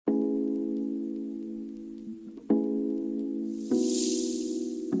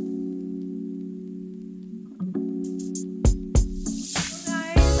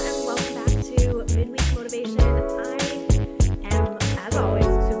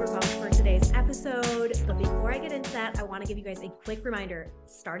want to give you guys a quick reminder.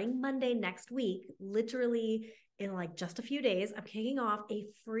 Starting Monday next week, literally in like just a few days, I'm kicking off a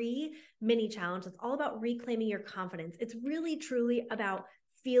free mini challenge that's all about reclaiming your confidence. It's really, truly about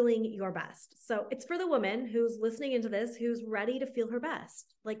feeling your best. So it's for the woman who's listening into this, who's ready to feel her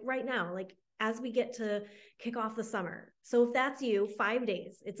best, like right now, like as we get to kick off the summer. So if that's you, 5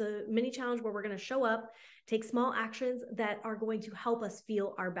 days, it's a mini challenge where we're going to show up, take small actions that are going to help us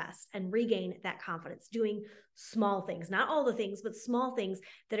feel our best and regain that confidence, doing small things, not all the things, but small things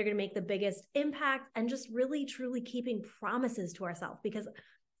that are going to make the biggest impact, and just really, truly keeping promises to ourselves, because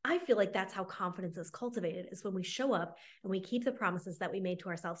I feel like that's how confidence is cultivated, is when we show up and we keep the promises that we made to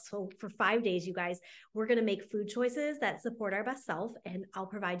ourselves. So for 5 days, you guys, we're going to make food choices that support our best self. And I'll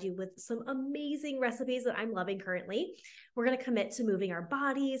provide you with some amazing recipes that I'm loving currently. We're going to commit to moving our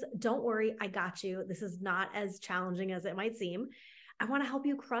bodies. Don't worry, I got you. This is not as challenging as it might seem. I want to help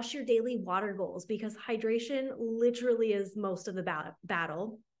you crush your daily water goals, because hydration literally is most of the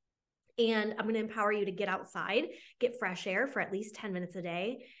battle. And I'm going to empower you to get outside, get fresh air for at least 10 minutes a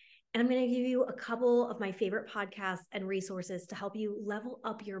day. And I'm going to give you a couple of my favorite podcasts and resources to help you level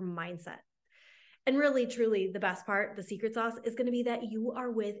up your mindset. And really, truly, the best part, the secret sauce, is going to be that you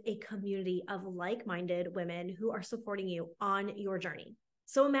are with a community of like-minded women who are supporting you on your journey.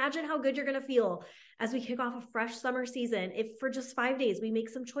 So imagine how good you're going to feel as we kick off a fresh summer season if for just 5 days we make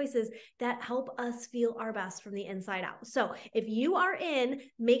some choices that help us feel our best from the inside out. So if you are in,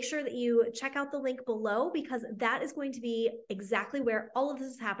 make sure that you check out the link below, because that is going to be exactly where all of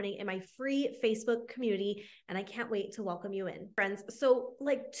this is happening in my free Facebook community. And I can't wait to welcome you in, friends. So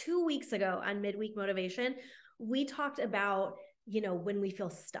like 2 weeks ago on Midweek Motivation, we talked about, when we feel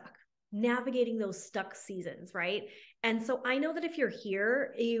stuck, navigating those stuck seasons, right? And so I know that if you're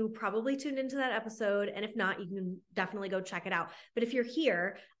here, you probably tuned into that episode. And if not, you can definitely go check it out. But if you're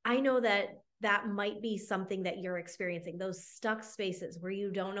here, I know that that might be something that you're experiencing, those stuck spaces where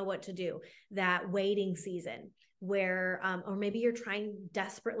you don't know what to do, that waiting season where, or maybe you're trying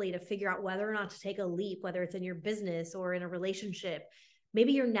desperately to figure out whether or not to take a leap, whether it's in your business or in a relationship.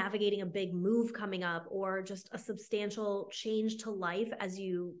 Maybe you're navigating a big move coming up, or just a substantial change to life as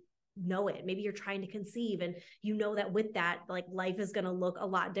you know it. Maybe you're trying to conceive, and you know that with that, like, life is going to look a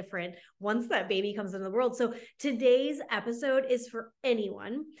lot different once that baby comes into the world. So today's episode is for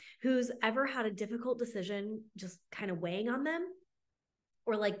anyone who's ever had a difficult decision just kind of weighing on them,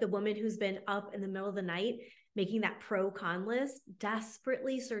 or like the woman who's been up in the middle of the night making that pro-con list,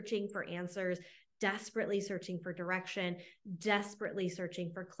 desperately searching for answers, desperately searching for direction, desperately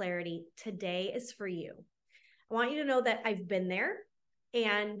searching for clarity. Today is for you. I want you to know that I've been there.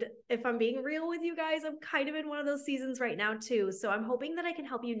 And if I'm being real with you guys, I'm kind of in one of those seasons right now too. So I'm hoping that I can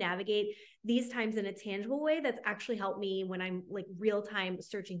help you navigate these times in a tangible way that's actually helped me when I'm like real time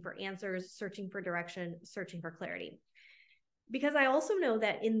searching for answers, searching for direction, searching for clarity. Because I also know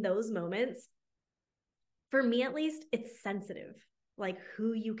that in those moments, for me at least, it's sensitive, like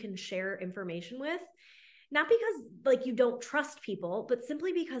who you can share information with. Not because like you don't trust people, but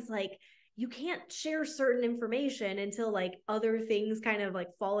simply because like you can't share certain information until like other things kind of like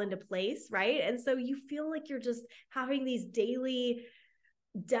fall into place, right? And so you feel like you're just having these daily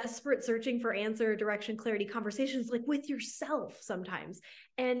desperate searching for answer, direction, clarity conversations like with yourself sometimes.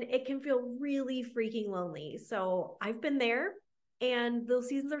 And it can feel really freaking lonely. So I've been there, and those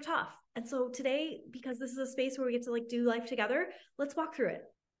seasons are tough. And so today, because this is a space where we get to like do life together, let's walk through it.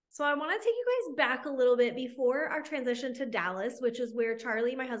 So I want to take you guys back a little bit before our transition to Dallas, which is where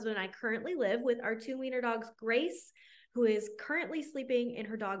Charlie, my husband, and I currently live with our 2 wiener dogs, Grace, who is currently sleeping in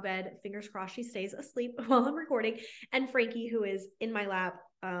her dog bed. Fingers crossed she stays asleep while I'm recording. And Frankie, who is in my lap,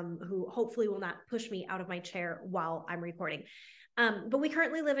 who hopefully will not push me out of my chair while I'm recording. But we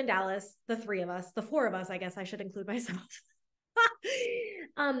currently live in Dallas, the 3 of us, the 4 of us, I guess I should include myself.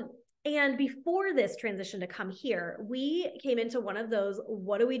 And before this transition to come here, we came into one of those,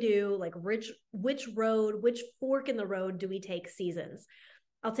 what do we do? Like which road, which fork in the road do we take seasons?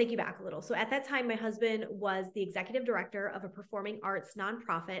 I'll take you back a little. So at that time, my husband was the executive director of a performing arts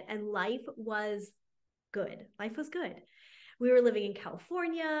nonprofit, and life was good. Life was good. We were living in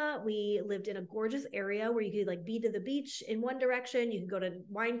California. We lived in a gorgeous area where you could like be to the beach in one direction. You could go to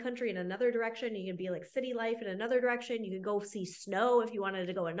wine country in another direction. You could be like city life in another direction. You could go see snow if you wanted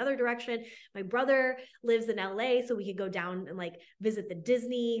to go another direction. My brother lives in LA, so we could go down and like visit the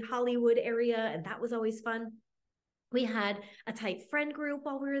Disney Hollywood area. And that was always fun. We had a tight friend group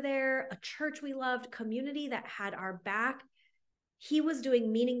while we were there, a church we loved, community that had our back. He was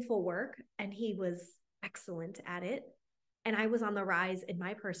doing meaningful work, and he was excellent at it. And I was on the rise in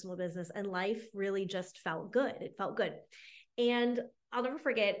my personal business, and life really just felt good. It felt good. And I'll never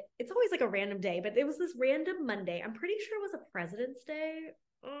forget. It's always like a random day, but it was this random Monday. I'm pretty sure it was a President's Day.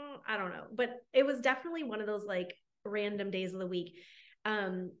 I don't know, but it was definitely one of those like random days of the week.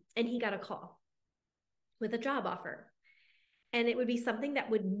 And he got a call with a job offer. And it would be something that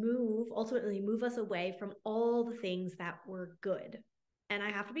would ultimately move us away from all the things that were good. And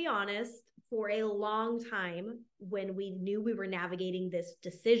I have to be honest, for a long time, when we knew we were navigating this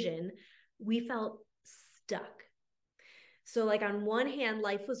decision, we felt stuck. So like on one hand,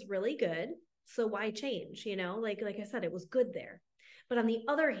 life was really good. So why change? Like I said, it was good there. But on the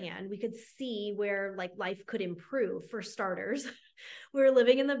other hand, we could see where like life could improve. For starters, we were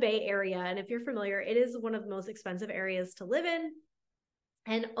living in the Bay Area. And if you're familiar, it is one of the most expensive areas to live in.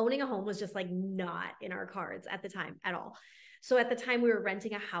 And owning a home was just like not in our cards at the time at all. So at the time we were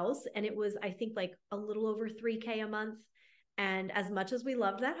renting a house, and it was, I think, like a little over $3,000 a month. And as much as we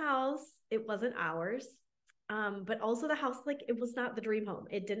loved that house, it wasn't ours. But also the house, like it was not the dream home.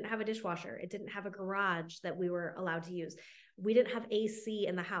 It didn't have a dishwasher. It didn't have a garage that we were allowed to use. We didn't have AC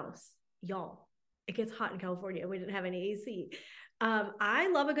in the house. Y'all, it gets hot in California. We didn't have any AC.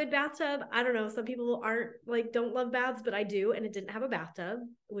 I love a good bathtub. I don't know. Some people don't love baths, but I do. And it didn't have a bathtub,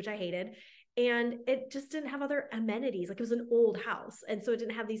 which I hated. And it just didn't have other amenities. Like it was an old house. And so it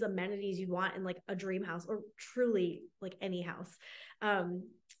didn't have these amenities you'd want in like a dream house, or truly like any house.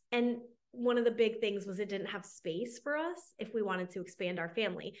 And one of the big things was it didn't have space for us if we wanted to expand our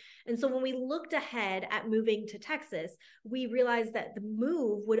family. And so when we looked ahead at moving to Texas, we realized that the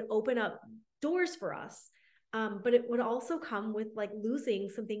move would open up doors for us. But it would also come with like losing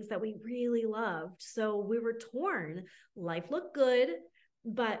some things that we really loved. So we were torn. Life looked good,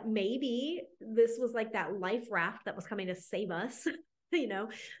 but maybe this was like that life raft that was coming to save us,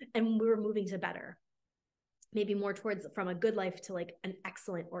 and we were moving to better. Maybe more towards from a good life to like an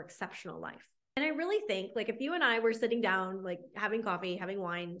excellent or exceptional life. And I really think like if you and I were sitting down, like having coffee, having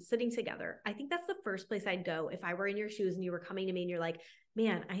wine, sitting together, I think that's the first place I'd go if I were in your shoes and you were coming to me and you're like,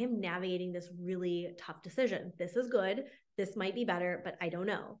 man, I am navigating this really tough decision. This is good. This might be better, but I don't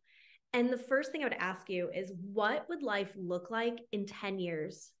know. And the first thing I would ask you is, what would life look like in 10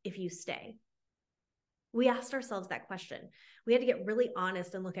 years if you stay? We asked ourselves that question. We had to get really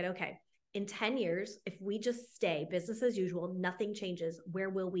honest and look at, okay, in 10 years, if we just stay business as usual, nothing changes, where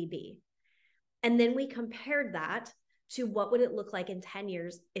will we be? And then we compared that to what would it look like in 10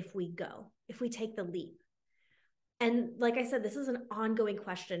 years if we go, if we take the leap. And like I said, this is an ongoing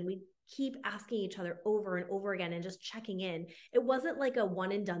question. We keep asking each other over and over again and just checking in. It wasn't like a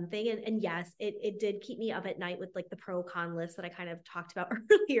one and done thing. And yes, it did keep me up at night with like the pro con list that I kind of talked about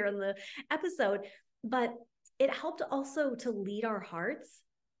earlier in the episode, but it helped also to lead our hearts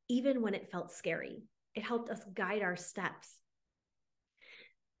even when it felt scary. It helped us guide our steps.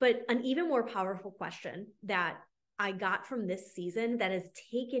 But an even more powerful question that I got from this season that has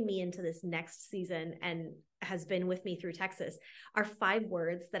taken me into this next season and has been with me through Texas are 5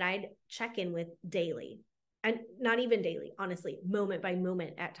 words that I'd check in with daily. And not even daily, honestly, moment by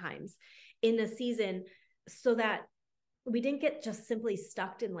moment at times in the season, so that we didn't get just simply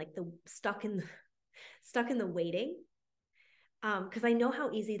stuck in the waiting. Because I know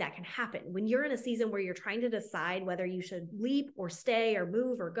how easy that can happen when you're in a season where you're trying to decide whether you should leap or stay or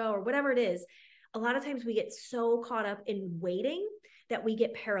move or go or whatever it is. A lot of times we get so caught up in waiting that we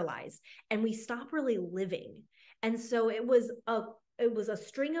get paralyzed and we stop really living. And so it was a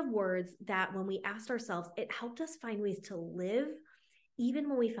string of words that when we asked ourselves, it helped us find ways to live even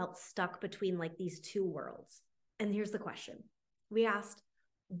when we felt stuck between like these two worlds. And here's the question. We asked,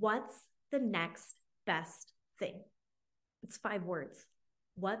 what's the next best thing? It's 5 words.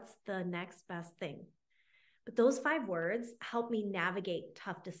 What's the next best thing? But those 5 words help me navigate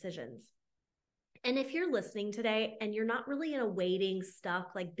tough decisions. And if you're listening today and you're not really in a waiting,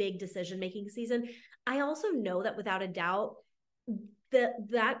 stuck, like big decision-making season, I also know that without a doubt,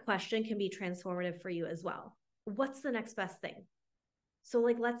 that question can be transformative for you as well. What's the next best thing? So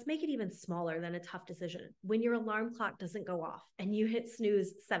like, let's make it even smaller than a tough decision. When your alarm clock doesn't go off and you hit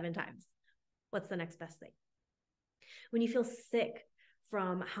snooze 7 times, what's the next best thing? When you feel sick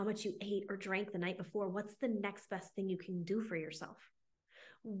from how much you ate or drank the night before, what's the next best thing you can do for yourself?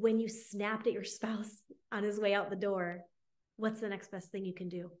 When you snapped at your spouse on his way out the door, what's the next best thing you can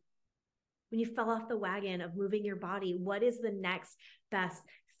do? When you fell off the wagon of moving your body, what is the next best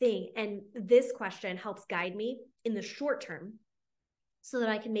thing? And this question helps guide me in the short term so that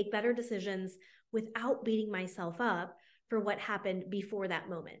I can make better decisions without beating myself up for what happened before that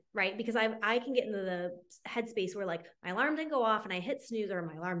moment, right? Because I can get into the headspace where like my alarm didn't go off and I hit snooze, or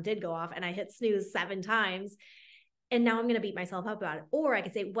my alarm did go off and I hit snooze 7 times. And now I'm going to beat myself up about it. Or I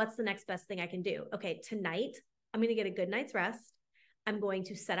could say, what's the next best thing I can do? Okay, tonight, I'm going to get a good night's rest. I'm going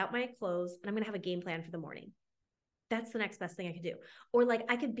to set out my clothes and I'm going to have a game plan for the morning. That's the next best thing I could do. Or like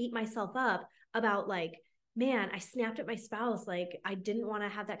I could beat myself up about like, man, I snapped at my spouse. Like I didn't want to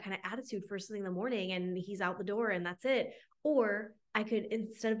have that kind of attitude first thing in the morning and he's out the door and that's it. Or I could,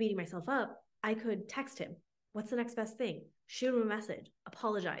 instead of beating myself up, I could text him. What's the next best thing? Shoot him a message,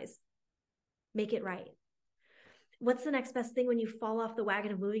 apologize, make it right. What's the next best thing when you fall off the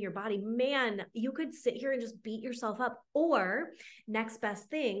wagon of moving your body? Man, you could sit here and just beat yourself up. Or next best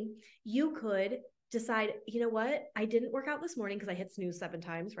thing, you could decide, you know what? I didn't work out this morning because I hit snooze 7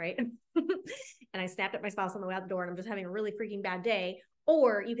 times, right? And I snapped at my spouse on the way out the door and I'm just having a really freaking bad day.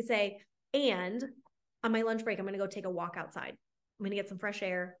 Or you could say, and on my lunch break, I'm going to go take a walk outside. I'm going to get some fresh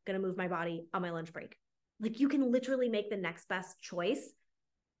air, going to move my body on my lunch break. Like you can literally make the next best choice.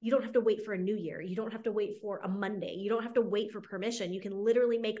 You don't have to wait for a new year. You don't have to wait for a Monday. You don't have to wait for permission. You can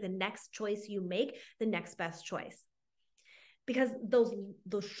literally make the next choice you make the next best choice. Because those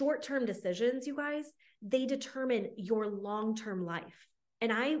short-term decisions, you guys, they determine your long-term life.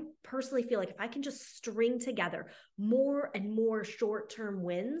 And I personally feel like if I can just string together more and more short-term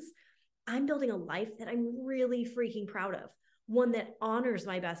wins, I'm building a life that I'm really freaking proud of. One that honors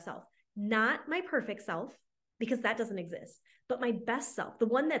my best self, not my perfect self, because that doesn't exist, but my best self, the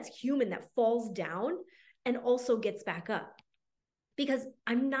one that's human, that falls down and also gets back up. Because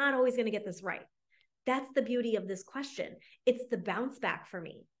I'm not always going to get this right. That's the beauty of this question. It's the bounce back for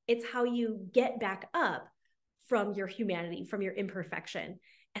me. It's how you get back up from your humanity, from your imperfection.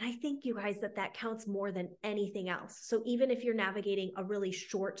 And I think, you guys, that counts more than anything else. So even if you're navigating a really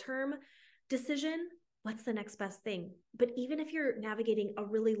short-term decision, what's the next best thing? But even if you're navigating a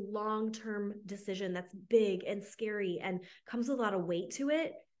really long-term decision that's big and scary and comes with a lot of weight to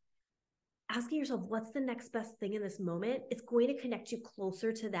it, asking yourself, what's the next best thing in this moment? It's going to connect you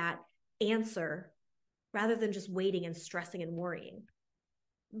closer to that answer rather than just waiting and stressing and worrying.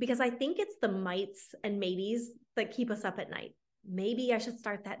 Because I think it's the mights and maybes that keep us up at night. Maybe I should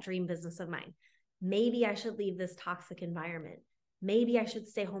start that dream business of mine. Maybe I should leave this toxic environment. Maybe I should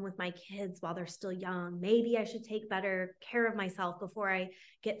stay home with my kids while they're still young. Maybe I should take better care of myself before I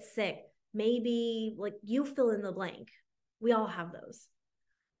get sick. Maybe, like, you fill in the blank. We all have those.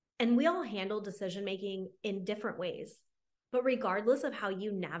 And we all handle decision-making in different ways. But regardless of how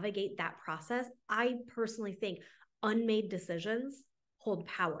you navigate that process, I personally think unmade decisions hold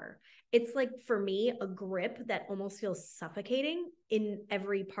power. It's like, for me, a grip that almost feels suffocating in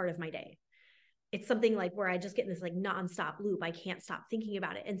every part of my day. It's something like where I just get in this like nonstop loop. I can't stop thinking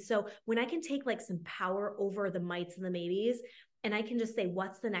about it. And so when I can take like some power over the mights and the maybes, and I can just say,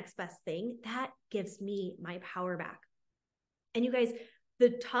 what's the next best thing? That gives me my power back. And you guys,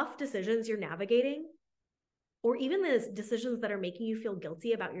 the tough decisions you're navigating, or even the decisions that are making you feel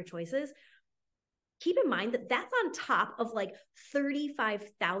guilty about your choices, keep in mind that that's on top of like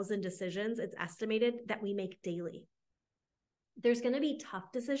 35,000 decisions, it's estimated, that we make daily. There's going to be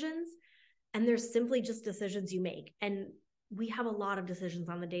tough decisions, and there's simply just decisions you make. And we have a lot of decisions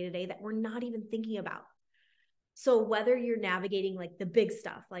on the day-to-day that we're not even thinking about. So whether you're navigating like the big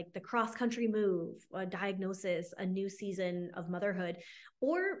stuff, like the cross-country move, a diagnosis, a new season of motherhood,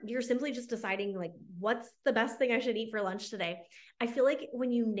 or you're simply just deciding like, what's the best thing I should eat for lunch today? I feel like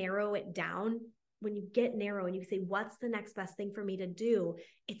when you narrow it down, when you get narrow and you say, what's the next best thing for me to do?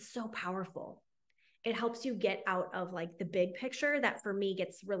 It's so powerful. It helps you get out of like the big picture that for me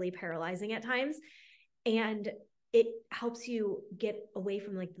gets really paralyzing at times. And it helps you get away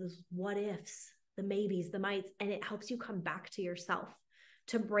from like those what ifs, the maybes, the mights, and it helps you come back to yourself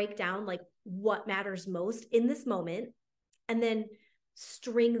to break down like what matters most in this moment, and then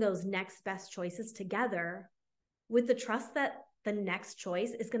string those next best choices together with the trust that the next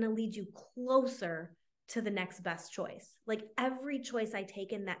choice is going to lead you closer to the next best choice. Like every choice I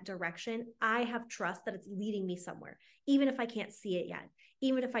take in that direction, I have trust that it's leading me somewhere, even if I can't see it yet,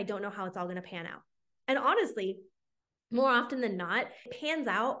 even if I don't know how it's all going to pan out. And honestly, more often than not, it pans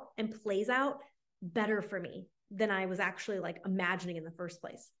out and plays out better for me than I was actually like imagining in the first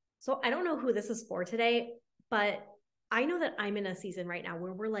place. So I don't know who this is for today, but I know that I'm in a season right now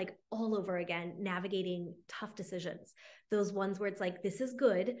where we're like all over again, navigating tough decisions. Those ones where it's like, this is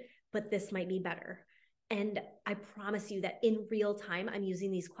good, but this might be better. And I promise you that in real time, I'm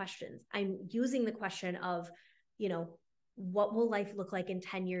using these questions. I'm using the question of, you know, what will life look like in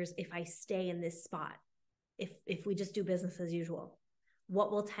 10 years if I stay in this spot? If we just do business as usual?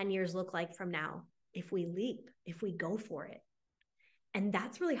 What will 10 years look like from now if we leap, if we go for it? And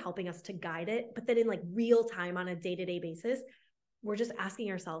that's really helping us to guide it. But then in like real time on a day-to-day basis, we're just asking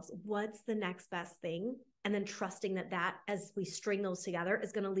ourselves, what's the next best thing? And then trusting that as we string those together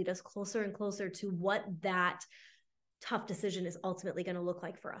is going to lead us closer and closer to what that tough decision is ultimately going to look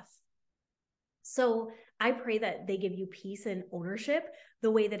like for us. So I pray that they give you peace and ownership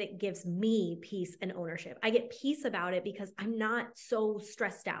the way that it gives me peace and ownership. I get peace about it because I'm not so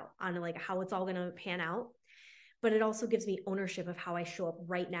stressed out on like how it's all going to pan out, but it also gives me ownership of how I show up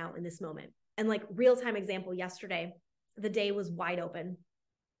right now in this moment. And like real-time example, yesterday, the day was wide open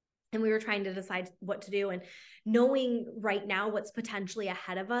and we were trying to decide what to do. And knowing right now what's potentially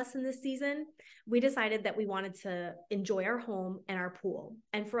ahead of us in this season, we decided that we wanted to enjoy our home and our pool.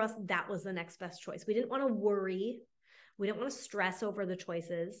 And for us, that was the next best choice. We didn't want to worry. We didn't want to stress over the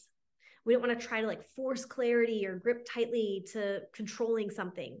choices. We didn't want to try to like force clarity or grip tightly to controlling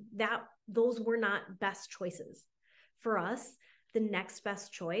something. Those were not best choices. For us, the next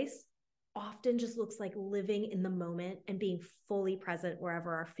best choice often just looks like living in the moment and being fully present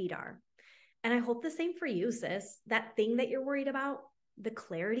wherever our feet are. And I hope the same for you, sis. That thing that you're worried about, the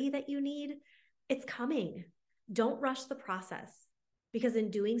clarity that you need, it's coming. Don't rush the process, because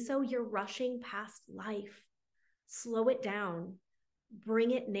in doing so, you're rushing past life. Slow it down,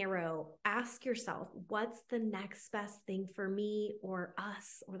 bring it narrow. Ask yourself, what's the next best thing for me or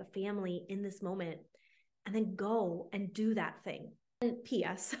us or the family in this moment? And then go and do that thing. And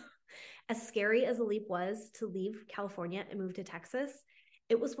P.S., as scary as the leap was to leave California and move to Texas,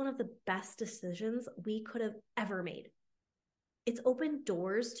 it was one of the best decisions we could have ever made. It's opened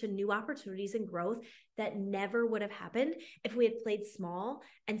doors to new opportunities and growth that never would have happened if we had played small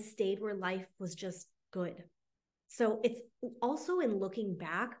and stayed where life was just good. So it's also in looking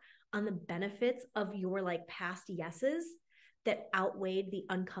back on the benefits of your like past yeses that outweighed the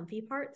uncomfy parts